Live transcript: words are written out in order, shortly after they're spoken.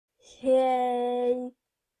Hey.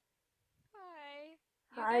 Hi.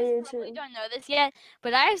 You Hi, guys probably YouTube. don't know this yet,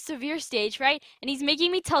 but I have severe stage fright, and he's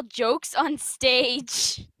making me tell jokes on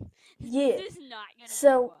stage. Yeah. This is not gonna be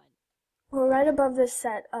So, fun. we're right above the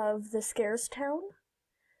set of the Scares Town.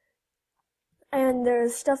 And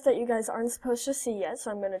there's stuff that you guys aren't supposed to see yet,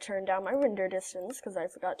 so I'm going to turn down my render distance because I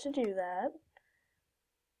forgot to do that.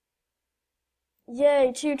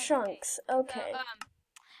 Yay, two Okay. chunks. So, Okay.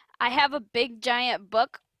 I have a big giant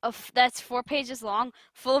book of that's 4 pages long,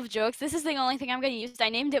 full of jokes. This is the only thing I'm gonna use. I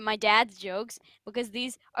named it my dad's jokes because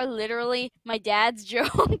these are literally my dad's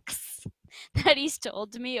jokes that he's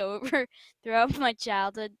told to me over throughout my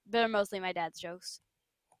childhood. They're mostly my dad's jokes.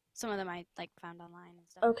 Some of them I like found online and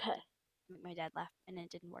stuff Okay. to make my dad laugh, and it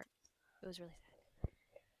didn't work. It was really sad.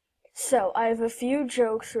 So, I have a few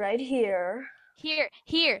jokes right here.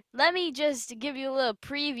 Here, let me just give you a little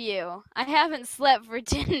preview. I haven't slept for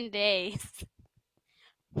 10 days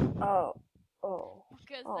Oh. Oh.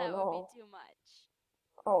 because Oh that would be no. too much.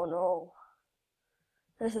 Oh no.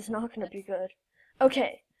 This is not going to That's be good. that's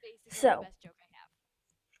Okay. basically the So, best joke I have.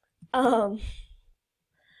 um,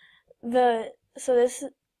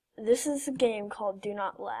 this is a game called Do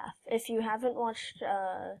Not Laugh. If you haven't watched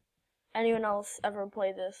anyone else ever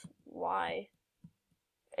play this, why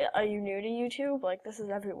are you new to YouTube? Like, this is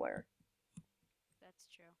everywhere. That's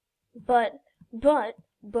true. But but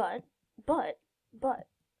but but but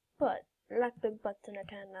but like big butts in a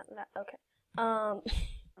can. Not okay. Um.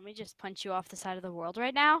 Let me just punch you off the side of the world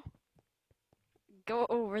right now. Go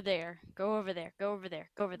over there. Go over there. Go over there.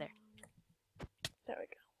 Go over there. There we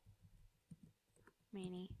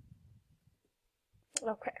Meanie.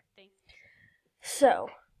 go. Okay. Thanks. So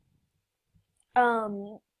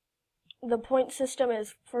um, the point system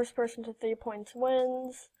is first person to 3 points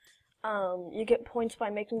wins. You get points by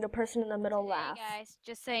making the person in the middle Today, laugh. guys,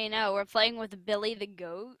 just so you know, we're playing with Billy the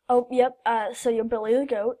goat, Oh, yep. So you're Billy the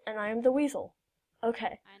goat, and I am the weasel.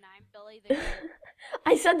 Okay. and I'm Billy the goat.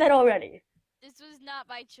 I said that already. This was not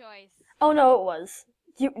by choice. Oh no, it was.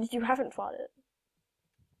 You haven't fought it.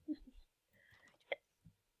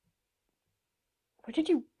 Where did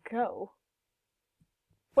you go?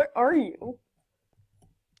 Where are you?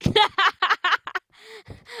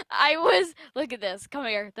 I was. Look at this. Come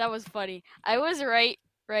here. That was funny. I was right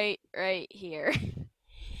here.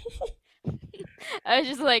 I was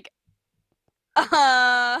just like,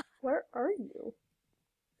 Where are you?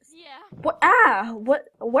 yeah. What? Ah! What?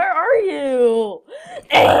 Where are you?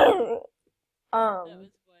 That um.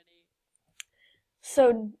 was funny.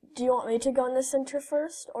 So, do you want me to go in the center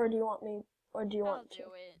first, or do you want me, or do you I'll want to? do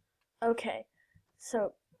it. Okay.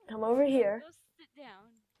 So, come over No, here. go sit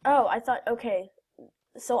down. Oh, I thought. Okay.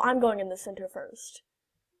 So I'm going in the center first.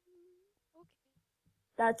 Okay.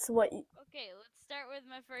 That's what. Okay, let's start with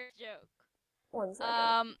my first joke. 1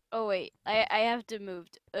 second. Oh wait, I have to move.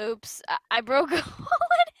 Oops, I broke a hole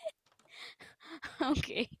in it.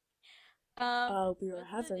 Okay. We are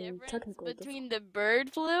What's the having difference technical between difficulties. the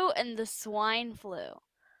bird flu and the swine flu?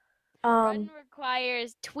 One Um,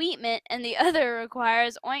 requires tweetment and the other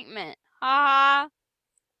requires ointment. Ha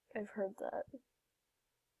I've heard that.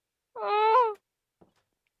 ha.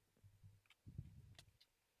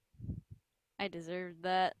 I deserved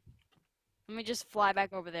that. Let me just fly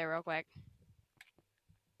back over there real quick.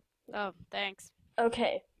 Oh, thanks.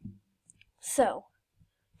 Okay. So,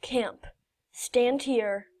 camp. Stand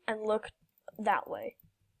here and look that way.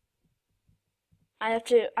 I have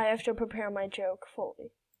to prepare my joke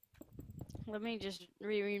fully. Let me just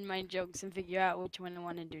reread my jokes and figure out which one I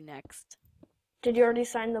want to do next. Did you already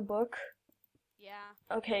sign the book? Yeah.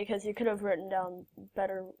 Okay, because you could have written down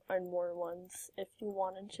better and more ones if you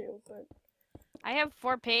wanted to, but I have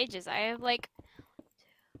 4 pages. I have like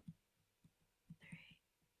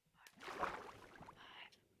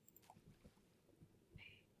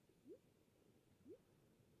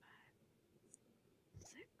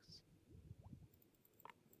 6, 7,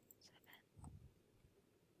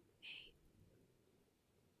 8,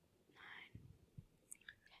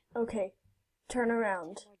 9, okay. Turn 10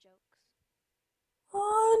 around. more jokes.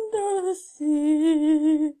 Under the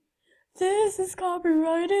sea. This is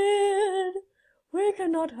copyrighted. We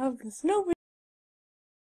cannot have this. No,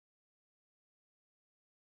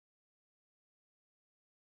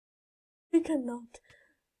 we cannot.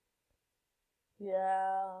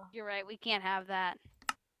 Yeah. You're right, we can't have that.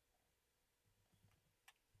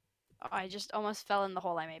 Oh, I just almost fell in the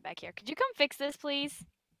hole I made back here. Could you come fix this, please?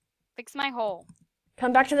 Fix my hole.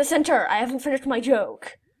 Come back to the center. I haven't finished my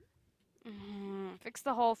joke. Fix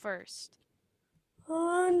the hole first.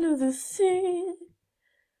 Under the sea.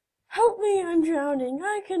 Help me, I'm drowning.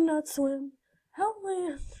 I cannot swim. Help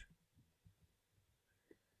me.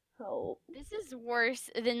 Oh. This is worse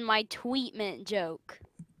than my tweetment joke.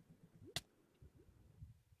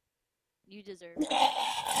 You deserve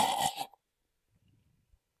it.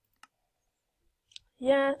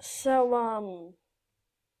 Yeah, so,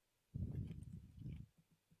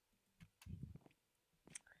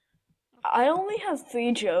 I only have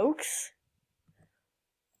 3 jokes.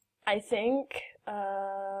 I think.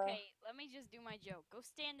 Okay, let me just do my joke. Go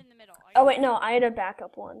stand in the middle. Oh, wait, no, I had a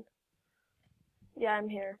backup one. Yeah, I'm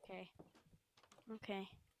here. Okay. Okay.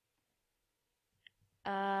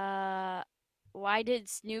 Why did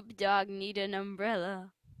Snoop Dogg need an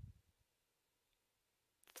umbrella?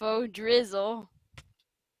 Faux drizzle.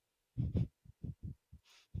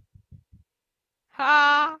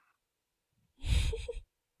 Ha!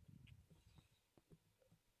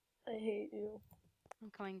 I hate you. I'm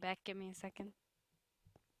coming back. Give me a second.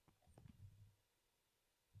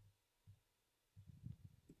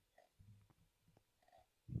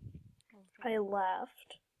 I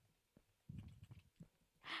laughed.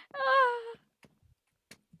 Ah!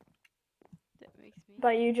 That makes me.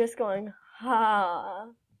 By you just going, ha.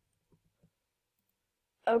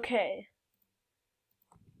 Okay.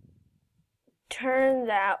 Turn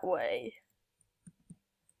that way.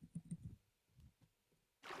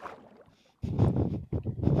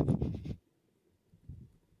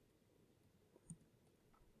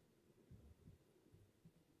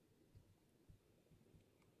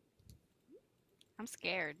 I'm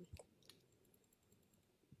scared.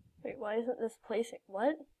 Wait, why isn't this placing?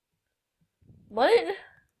 What? What?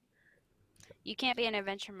 You can't be in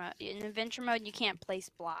adventure mode. In adventure mode, you can't place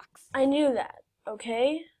blocks. I knew that,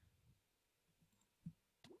 okay?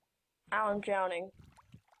 Ow, I'm drowning.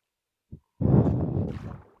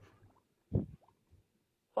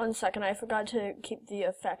 1 second, I forgot to keep the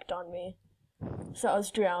effect on me. So I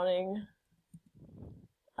was drowning.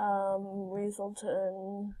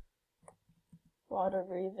 Weasle-ton. Water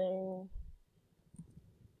breathing.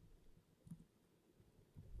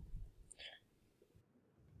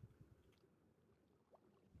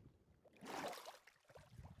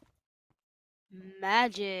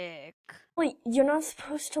 Magic. Wait, you're not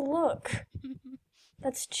supposed to look.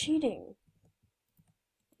 That's cheating.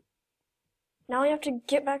 Now I have to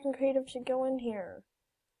get back in creative to go in here.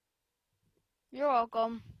 You're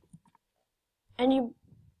welcome. And you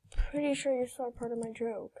pretty sure you saw part of my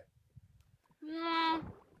joke. Nah.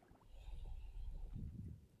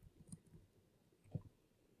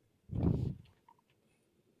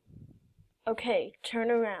 Okay,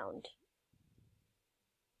 turn around.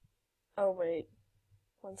 Oh, wait.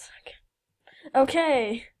 1 second.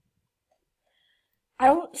 Okay. I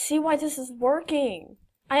don't see why this is working.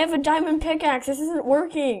 I have a diamond pickaxe. This isn't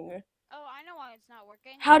working. Oh, I know why it's not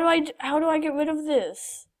working. How do I get rid of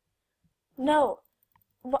this? No.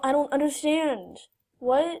 I don't understand.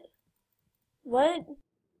 What? What?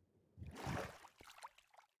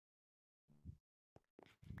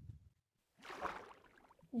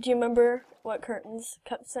 Do you remember what Curtains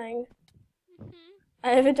kept saying?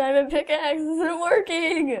 I have a diamond pickaxe. This isn't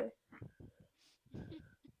working.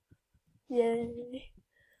 Yay.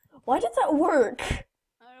 Why did that work?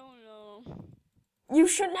 I don't know. You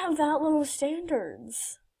shouldn't have that low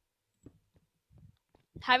standards.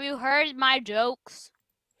 Have you heard my jokes?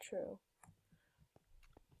 True.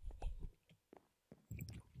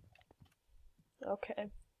 Okay.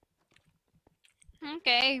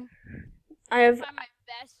 Okay. I have Find my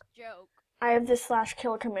best joke. the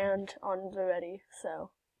 /kill command on the ready, so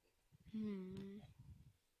I'm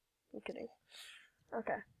kidding.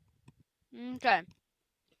 Okay. Okay.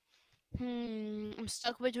 I'm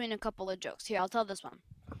stuck between a couple of jokes. Here, I'll tell this one.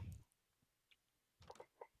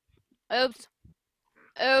 Oops.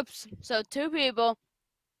 So 2 people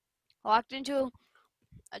walked into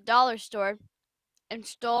a dollar store and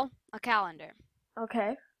stole a calendar.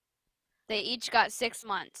 Okay. They each got 6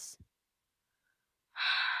 months.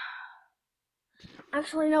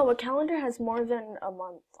 Actually, no, a calendar has more than a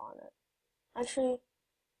month on it. Actually,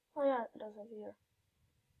 oh yeah, it does have a year.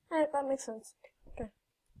 Alright, that makes sense. Okay.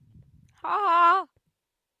 Ha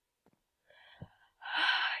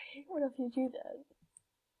I hate when you do that.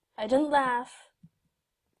 I didn't laugh.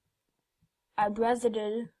 I breathed,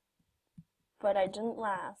 but I didn't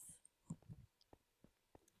laugh.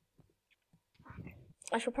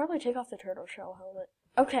 I should probably take off the turtle shell helmet.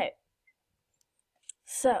 Okay.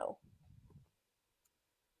 So,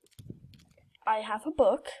 I have a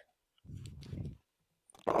book.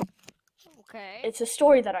 Okay. It's a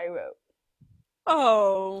story that I wrote.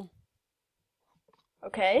 Oh.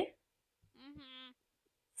 Okay?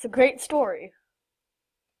 It's a great story.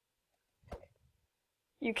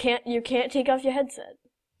 You can't take off your headset.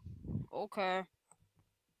 Okay.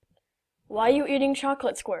 Why are you eating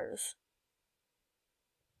chocolate squares?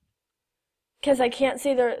 Because I can't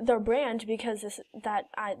say their brand because that's not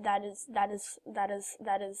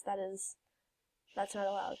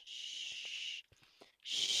allowed.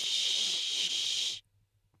 Shh.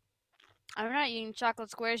 I'm not eating chocolate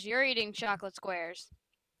squares. You're eating chocolate squares.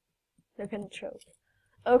 They're gonna choke.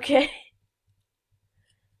 Okay.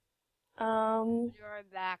 You're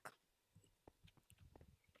back.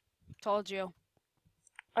 Told you.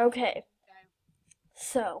 Okay.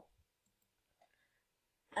 So,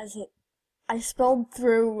 I spelled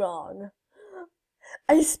through wrong.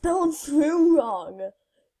 I spelled through wrong.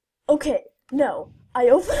 Okay, no. I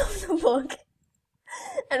open up the book,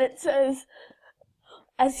 and it says,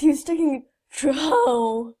 as he was sticking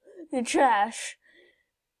the trash,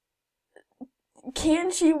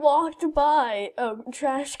 she walked by. Oh,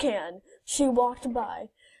 trash can. She walked by.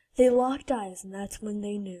 They locked eyes, and that's when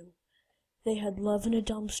they knew. They had love in a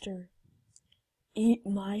dumpster. Eat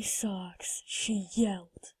my socks, she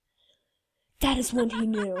yelled. That is when he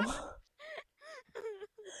knew.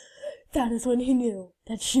 That is when he knew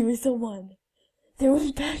that she was the one. They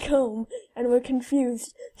went back home and were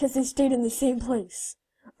confused because they stayed in the same place.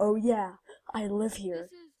 Oh yeah, I live here,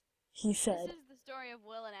 he said. This is the story of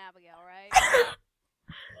Will and Abigail, right?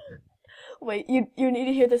 Wait, you need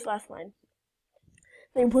to hear this last line.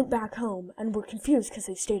 They went back home and were confused because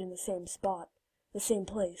they stayed in the same spot, the same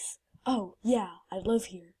place. Oh yeah, I live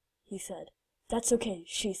here, he said. That's okay,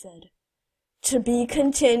 she said. To be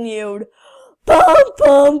continued. Bum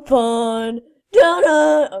bum bum.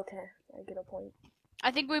 Da-da. Okay, I get a point. I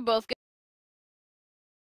think we both get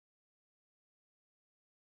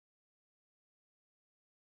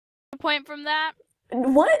a point from that.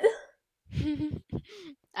 What?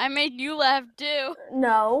 I made you laugh too.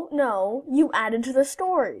 No, you added to the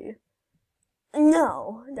story.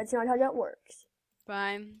 No, that's not how that works.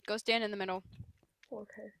 Fine. Go stand in the middle.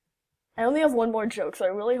 Okay. I only have one more joke, so I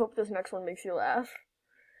really hope this next one makes you laugh.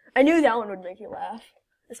 I knew that one would make you laugh.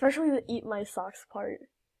 Especially the eat my socks part.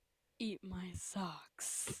 Eat my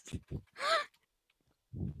socks.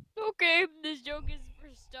 Okay, this joke is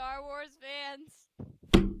for Star Wars fans.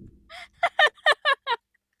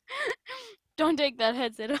 Don't take that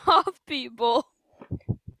headset off, people.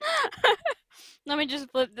 Let me just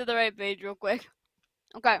flip to the right page real quick.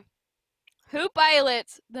 Okay. Who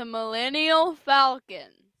pilots the Millennial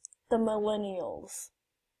Falcon? The millennials.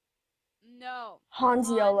 No. Han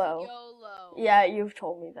Solo. YOLO. Yeah, you've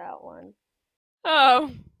told me that one.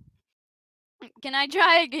 Oh. Can I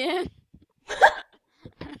try again?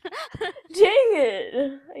 Dang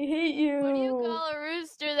it! I hate you. What do you call a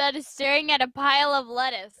rooster that is staring at a pile of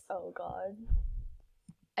lettuce? Oh god.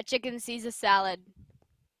 A chicken sees a salad.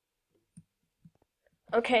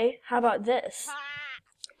 Okay, how about this?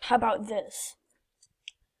 How about this?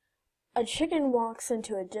 A chicken walks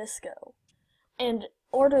into a disco and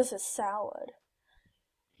orders a salad.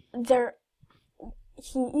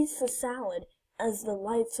 He eats the salad as the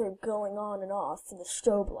lights are going on and off, the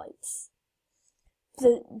strobe lights.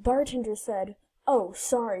 The bartender said, "Oh,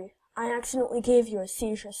 sorry, I accidentally gave you a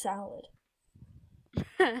seizure salad."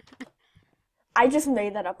 I just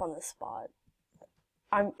made that up on the spot.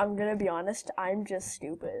 I'm gonna be honest, I'm just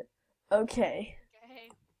stupid. Okay.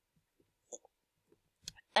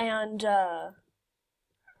 And,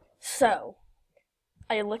 so,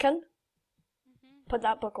 are you looking? Put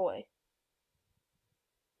that book away.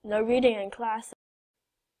 No reading in class.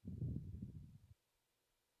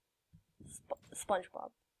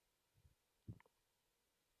 SpongeBob.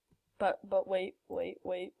 But wait.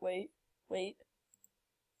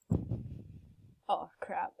 Oh,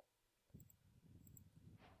 crap.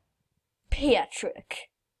 Patrick.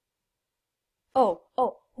 Oh,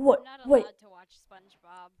 what? I'm not Wait. allowed to watch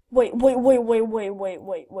SpongeBob. Wait.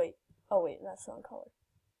 Oh, wait, that's not color.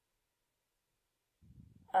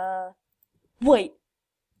 Wait.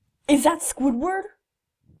 Is that Squidward?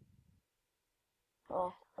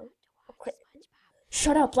 Oh, okay.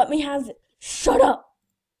 Shut up, let me have it. Shut up!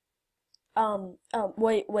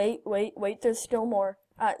 Wait, there's still more.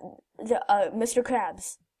 Mr.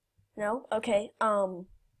 Krabs. No? Okay,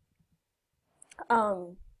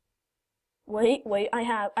 wait, I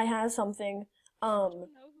have something. I don't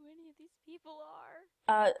know who any of these people are.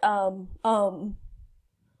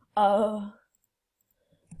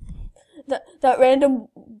 That random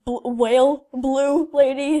whale blue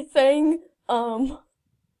lady thing, uh,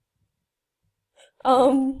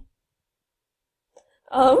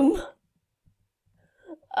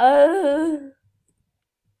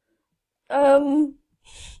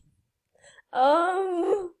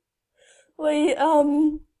 wait, I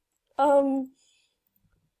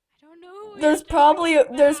don't don't know who There's you're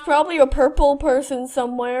talking probably a purple person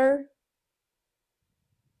somewhere.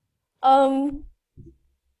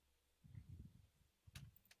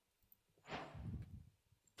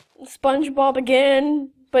 SpongeBob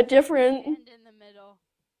again, but different. Stand in the middle.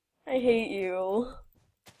 I hate you.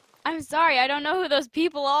 I'm sorry, I don't know who those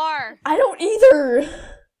people are. I don't either.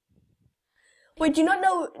 Wait, do you not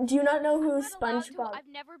know who I'm not allowed to. SpongeBob? I've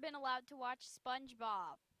never been allowed to watch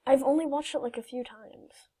SpongeBob. I've only watched it like a few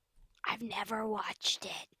times. I've never watched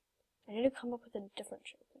it. I need to come up with a different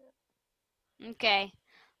joke now. Okay,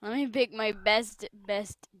 let me pick my best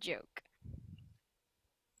joke.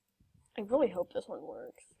 I really hope this one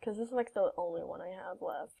works, because this is like the only one I have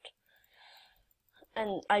left.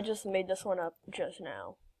 And I just made this one up just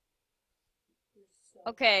now.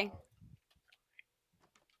 Okay.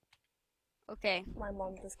 Okay. My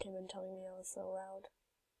mom just came in telling me I was so loud.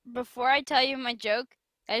 Before I tell you my joke,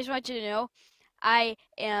 I just want you to know I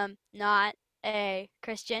am not a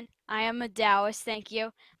Christian. I am a Taoist, thank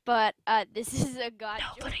you. But this is a God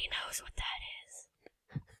joke. Nobody knows what that is.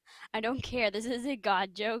 I don't care. This is a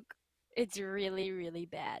God joke. It's really, really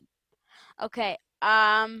bad. Okay.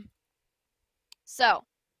 So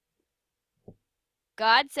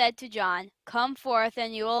God said to John, "Come forth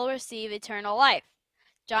and you will receive eternal life."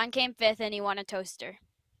 John came fifth and he won a toaster.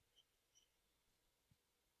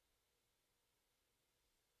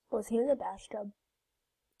 Was he in the bathtub?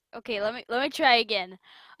 Okay, let me try again.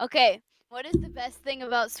 Okay, what is the best thing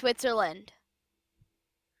about Switzerland?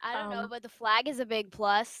 I don't know, but the flag is a big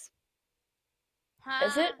plus. Huh?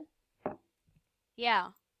 Is it? Yeah.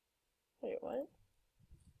 Wait, what?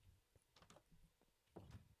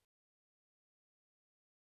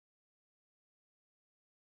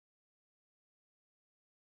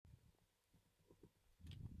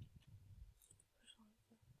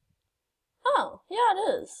 Oh, yeah,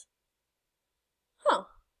 it is. Huh.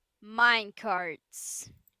 Mine carts.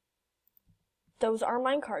 Those are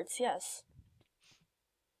minecarts, yes.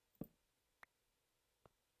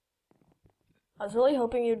 I was really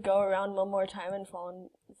hoping you'd go around one more time and fall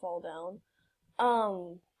down.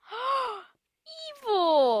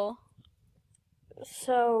 Evil.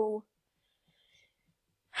 So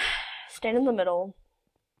stand in the middle.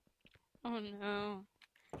 Oh no.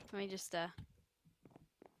 Let me just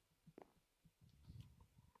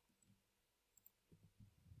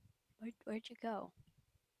Where'd you go?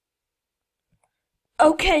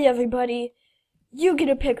 Okay, everybody. You get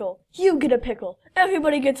a pickle. You get a pickle.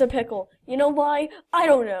 Everybody gets a pickle. You know why? I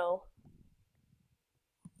don't know.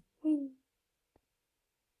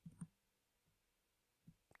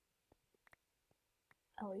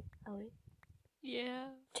 Ellie, Yeah.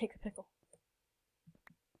 take a pickle.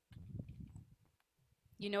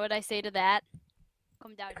 You know what I say to that?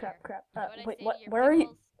 Come down Crap. here. You know what I Wait, say what? to your Where are you?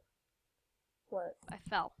 pickles? What? I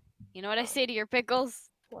fell. You know what I say to your pickles?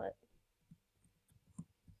 What?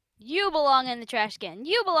 You belong in the trash can.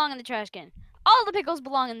 You belong in the trash can. All the pickles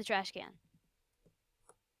belong in the trash can.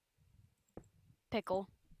 Pickle.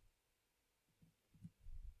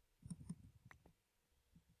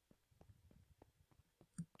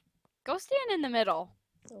 Go stand in the middle.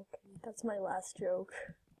 Okay, that's my last joke.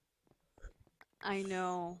 I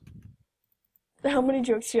know. How many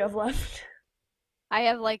jokes do you have left? I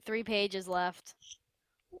have like 3 pages left.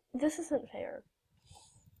 This isn't fair.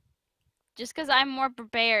 Just because I'm more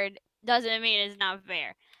prepared doesn't mean it's not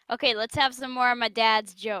fair. Okay, let's have some more of my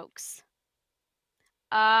dad's jokes.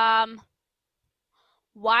 Why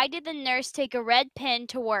did the nurse take a red pen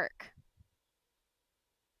to work?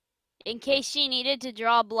 In case she needed to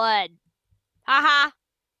draw blood. Haha.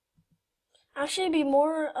 Actually, it'd be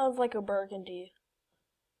more of like a burgundy.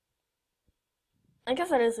 I guess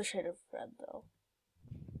that is a shade of red, though.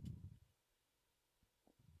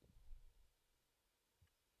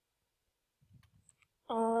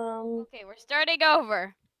 Okay, we're starting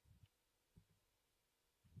over.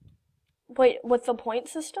 Wait, what's the point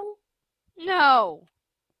system? No.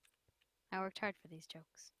 I worked hard for these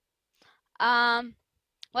jokes.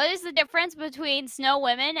 What is the difference between snow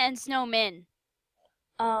women and snowmen?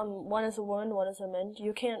 One is a woman, one is a man.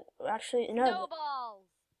 You can't actually, no. Snowballs.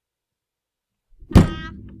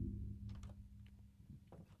 Ah.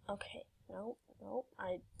 Okay, no,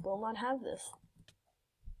 I will not have this.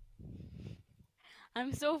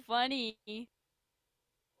 I'm so funny.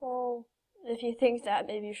 Well, if you think that,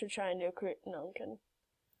 maybe you should try and do a career. No,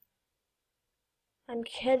 I'm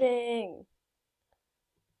kidding.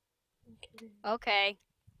 I'm kidding. Okay.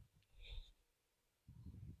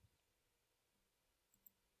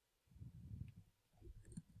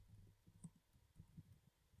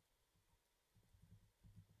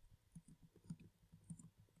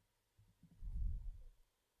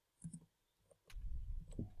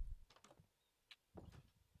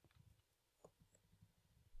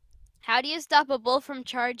 How do you stop a bull from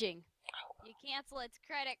charging? You cancel its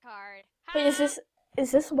credit card. Wait, is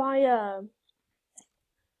this why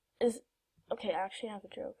is okay? I actually have a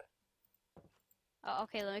joke. Oh,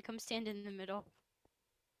 okay, let me come stand in the middle.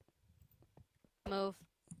 Move.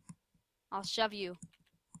 I'll shove you.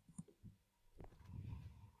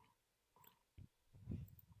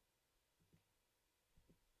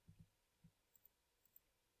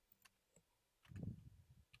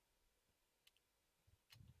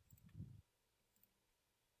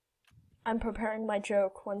 I'm preparing my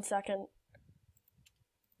joke. 1 second.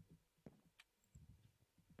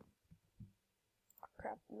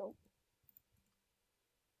 Crap. Nope.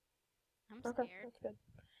 I'm Okay, scared. that's good.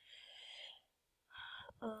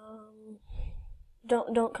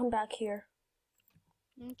 Don't come back here.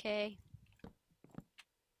 Okay.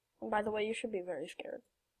 And by the way, you should be very scared.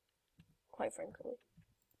 Quite frankly.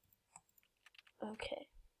 Okay.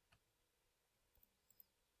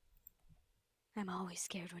 I'm always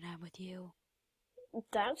scared when I'm with you.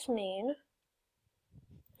 That's mean.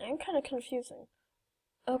 I'm kind of confusing.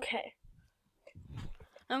 Okay.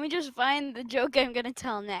 Let me just find the joke I'm gonna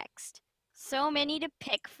tell next. So many to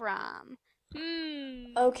pick from.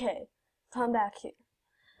 Okay. Come back here.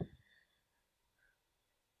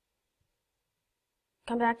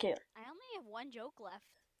 Come back here. I only have one joke left.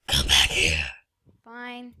 Come back here.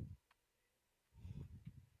 Fine.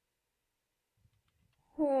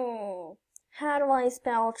 How do I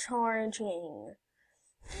spell charging?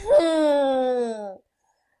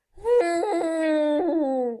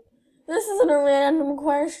 This isn't a random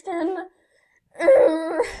question.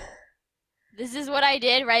 This is what I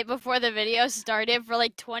did right before the video started for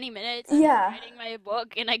like 20 minutes. Yeah. I was writing my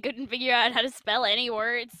book and I couldn't figure out how to spell any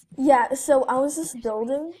words. Yeah, so I was just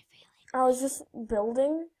building,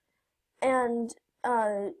 and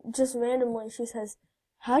just randomly she says,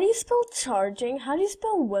 how do you spell charging? How do you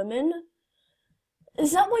spell women?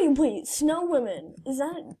 Is that why you, wait, snow women,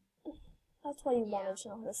 that's why you wanted to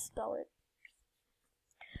know how to spell it.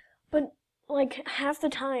 But, like, half the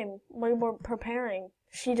time when we were preparing,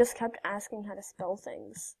 she just kept asking how to spell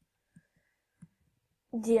things.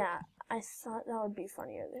 Yeah, I thought that would be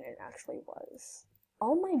funnier than it actually was.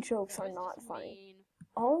 All my jokes are not funny. Mean.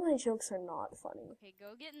 All of my jokes are not funny. Okay,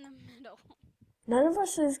 go get in the middle. Neither of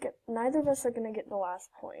us are gonna get the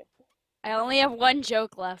last point. I only have one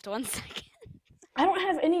joke left. 1 second. I don't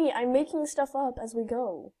have any. I'm making stuff up as we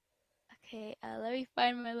go. Okay, let me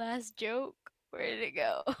find my last joke. Where did it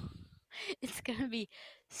go? It's gonna be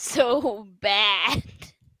so bad.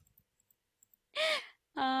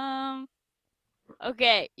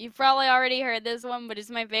 Okay, you've probably already heard this one, but it's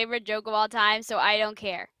my favorite joke of all time, so I don't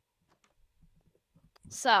care.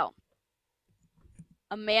 So,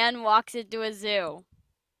 a man walks into a zoo.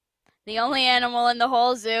 The only animal in the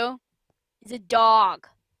whole zoo is a dog.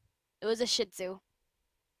 It was a Shih Tzu.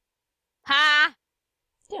 Ha!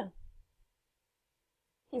 Yeah.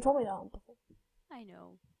 You told me that one before. I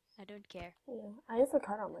know. I don't care. Yeah, I have a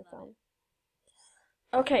cut on my phone.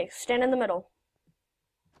 Okay, stand in the middle.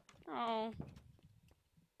 Oh.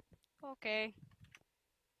 Okay.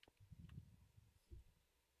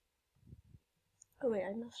 Oh wait,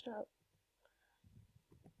 I messed up.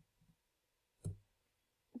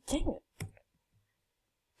 Dang it.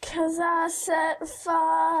 'Cause I set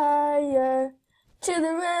fire to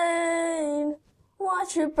the rain,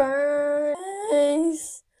 watch it burn.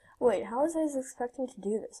 Wait, how was I expecting to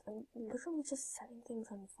do this? I'm literally just setting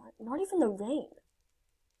things on fire. Not even the rain.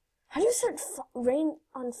 How do you set rain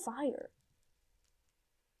on fire?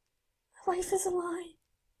 Life is a lie.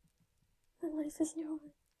 My life is a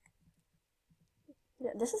lie.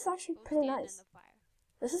 Yeah, this is actually pretty nice.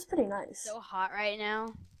 This is pretty nice. So hot right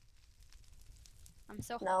now. I'm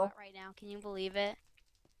so hot right now. Can you believe it?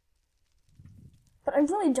 But I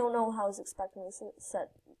really don't know how I was expecting to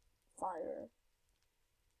set fire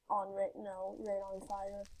on rain on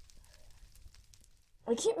fire.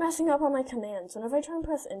 I keep messing up on my commands. Whenever I try and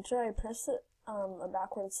press enter, I press it a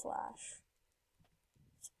backward slash.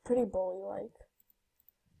 It's pretty bully-like.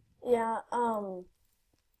 Yeah,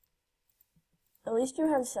 at least you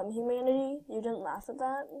have some humanity. You didn't laugh at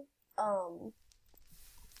that.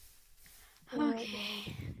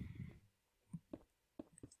 Okay.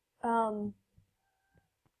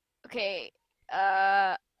 Okay.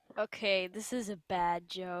 Okay, this is a bad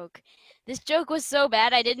joke. This joke was so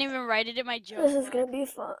bad I didn't even write it in my joke. This is gonna be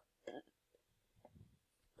fun.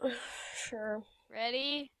 Sure.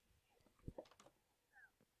 Ready?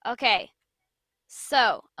 Okay.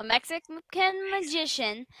 So, a Mexican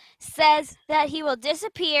magician says that he will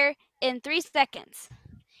disappear in 3 seconds.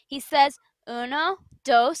 He says, uno,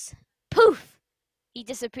 dos, poof! He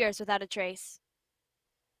disappears without a trace.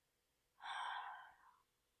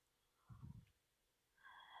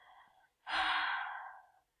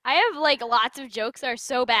 I have like lots of jokes that are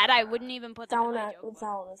so bad I wouldn't even put them in my joke book. That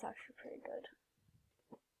one is actually pretty good.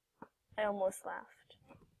 I almost laughed.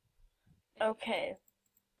 Okay.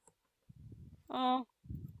 Oh.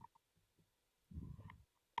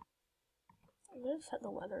 I'm gonna set the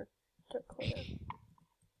weather to clear.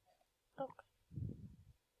 Okay.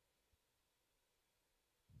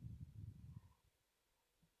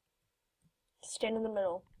 Stand in the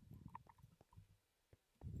middle.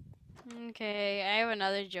 Okay, I have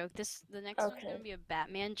another joke. The next one's gonna be a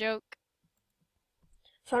Batman joke.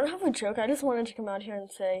 So I don't have a joke. I just wanted to come out here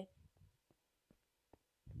and say.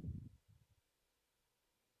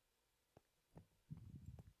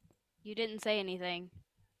 You didn't say anything.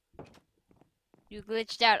 You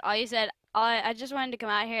glitched out. All you said, I just wanted to come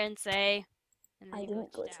out here and say. And then I you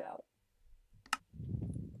didn't glitched glitch out.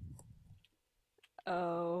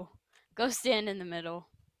 Oh. Go stand in the middle.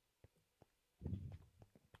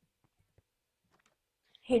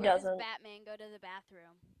 He Where doesn't. does Batman go to the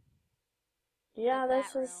bathroom? Yeah, The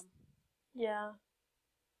this is. Batroom. Yeah.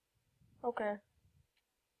 Okay.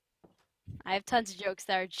 I have tons of jokes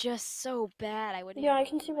that are just so bad. I wouldn't. Yeah, even I put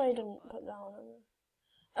can them see in why my I joke didn't book. put that one in there.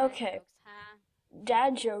 Bad Okay. jokes, huh?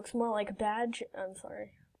 Dad jokes, more like bad. I'm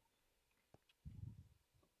sorry.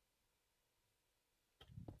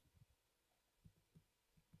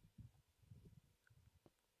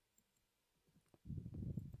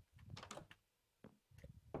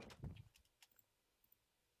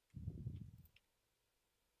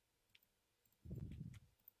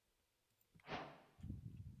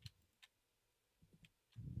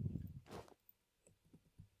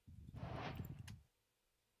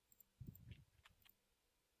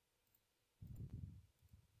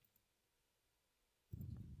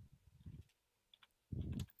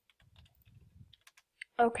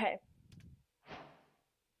 Okay.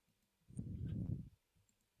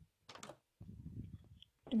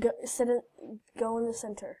 Go in the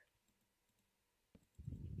center.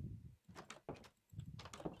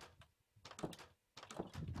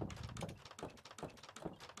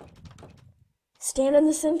 Stand in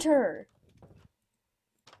the center.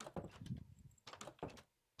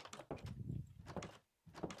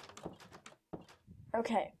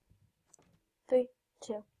 Okay. 3,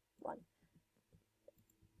 2, 1.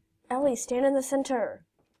 Ellie, stand in the center.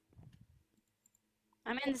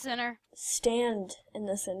 I'm in the center. Stand in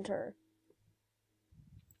the center.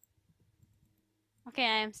 Okay,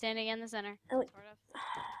 I am standing in the center. Ellie. Sort of.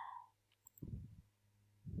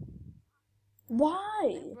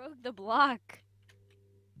 Why? I broke the block.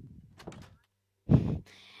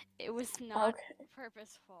 It was not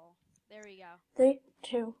purposeful. There we go. 3,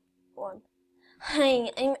 2, 1. Hi,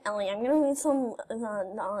 I'm Ellie. I'm gonna read some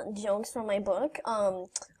jokes from my book. Um,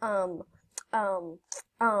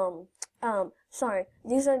 Sorry,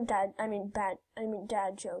 these are dad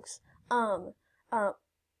jokes.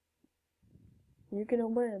 You're gonna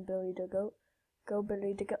win, Billy the Goat. Go,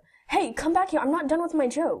 Billy the Goat. Hey, come back here. I'm not done with my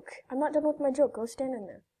joke. Go stand in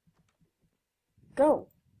there. Go.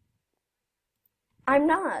 I'm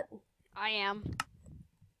not. I am.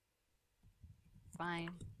 Fine.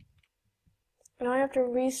 Now I have to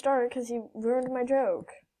restart because you ruined my joke.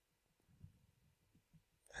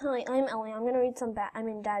 Hi, I'm Ellie. I'm gonna read some dad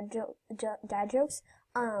jokes.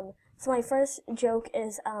 So my first joke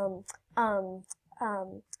is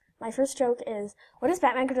what does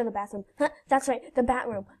Batman go to the bathroom? Huh, that's right, the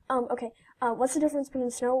Batroom. Okay. What's the difference between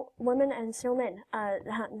snow women and snowmen?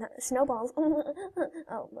 Snowballs.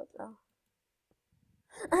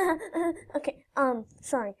 Okay.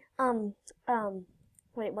 Sorry.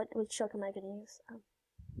 Wait. What joke am I gonna use?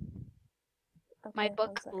 Okay, my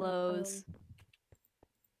book blows.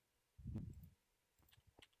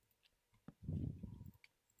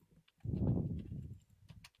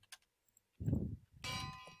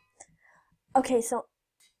 Okay,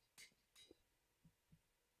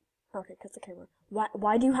 cut the camera.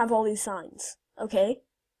 Why do you have all these signs? Okay?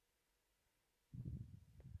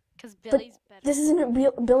 Because Billy's better. This isn't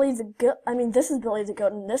Billy the Goat. I mean, this is Billy the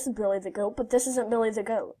Goat, and this is Billy the Goat, but this isn't Billy the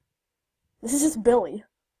Goat. This is just Billy.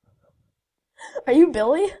 Are you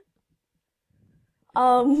Billy?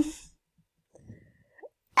 I'm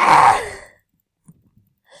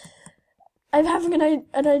having an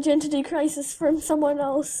identity crisis from someone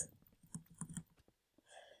else.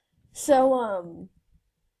 So,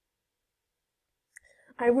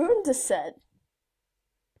 I ruined the set.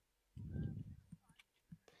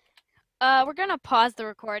 We're gonna pause the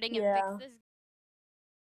recording and fix this